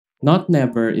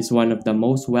NotNever is one of the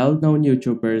most well-known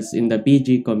YouTubers in the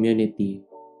BG community.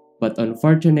 But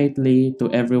unfortunately, to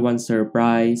everyone's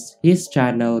surprise, his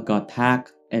channel got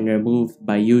hacked and removed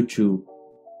by YouTube.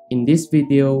 In this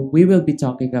video, we will be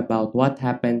talking about what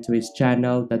happened to his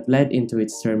channel that led into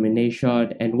its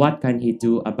termination and what can he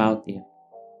do about it.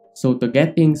 So to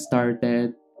get things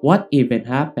started, what even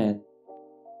happened?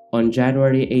 On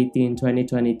January 18,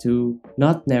 2022,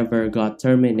 NotNever got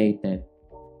terminated.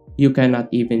 You cannot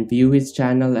even view his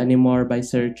channel anymore by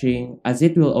searching, as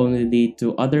it will only lead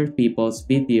to other people's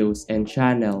videos and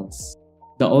channels.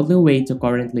 The only way to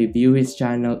currently view his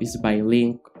channel is by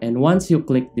link, and once you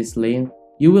click this link,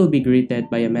 you will be greeted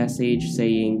by a message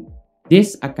saying,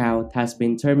 "This account has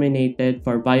been terminated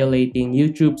for violating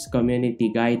YouTube's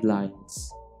community guidelines."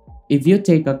 If you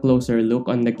take a closer look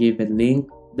on the given link,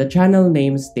 the channel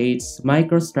name states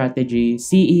MicroStrategy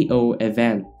CEO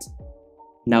Event.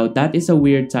 Now that is a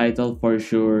weird title for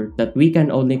sure, that we can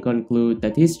only conclude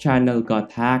that his channel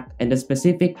got hacked and a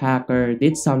specific hacker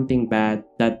did something bad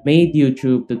that made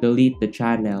YouTube to delete the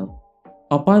channel.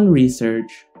 Upon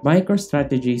research,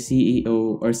 MicroStrategy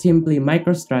CEO, or simply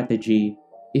MicroStrategy,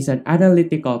 is an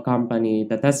analytical company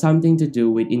that has something to do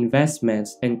with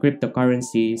investments and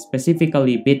cryptocurrency,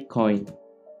 specifically Bitcoin.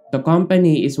 The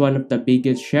company is one of the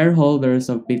biggest shareholders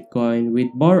of Bitcoin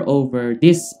with moreover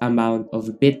this amount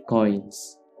of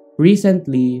Bitcoins.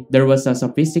 Recently, there was a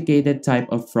sophisticated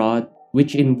type of fraud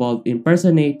which involved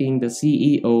impersonating the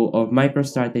CEO of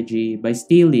MicroStrategy by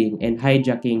stealing and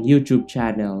hijacking YouTube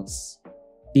channels.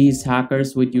 These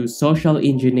hackers would use social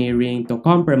engineering to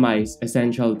compromise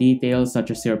essential details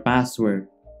such as your password.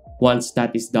 Once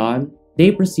that is done, they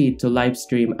proceed to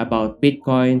livestream about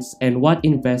Bitcoins and what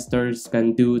investors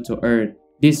can do to earn.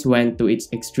 This went to its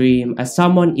extreme as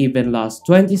someone even lost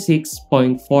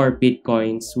 26.4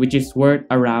 Bitcoins, which is worth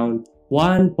around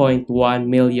 1.1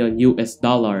 million US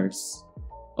dollars.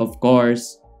 Of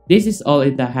course, this is all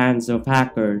in the hands of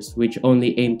hackers which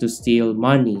only aim to steal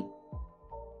money.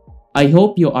 I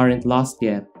hope you aren't lost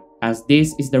yet, as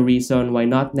this is the reason why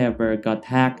NotNever got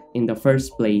hacked in the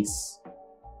first place.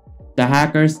 The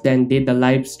hackers then did a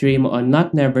live stream on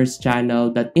NotNever's channel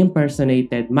that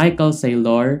impersonated Michael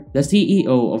Saylor, the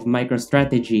CEO of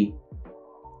MicroStrategy.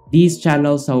 These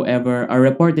channels, however, are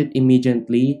reported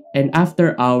immediately, and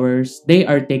after hours, they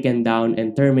are taken down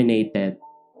and terminated.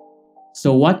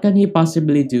 So what can he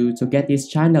possibly do to get his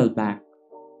channel back?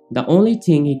 The only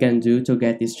thing he can do to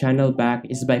get his channel back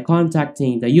is by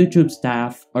contacting the YouTube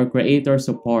staff or creator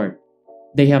support.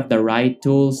 They have the right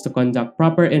tools to conduct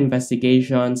proper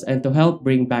investigations and to help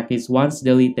bring back his once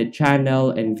deleted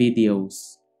channel and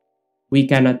videos. We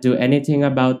cannot do anything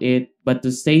about it but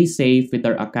to stay safe with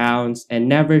our accounts and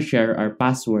never share our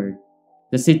password.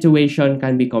 The situation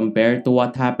can be compared to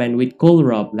what happened with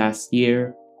Coolrob last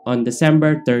year on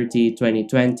December 30,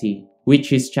 2020, which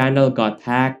his channel got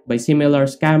hacked by similar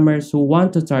scammers who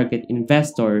want to target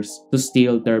investors to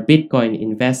steal their Bitcoin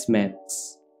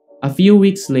investments. A few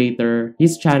weeks later,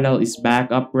 his channel is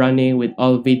back up running with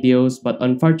all videos, but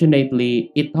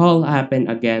unfortunately, it all happened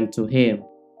again to him.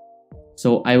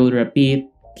 So I will repeat,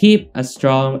 keep a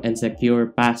strong and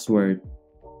secure password.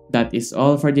 That is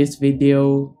all for this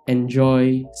video.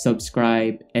 Enjoy,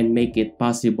 subscribe, and make it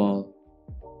possible.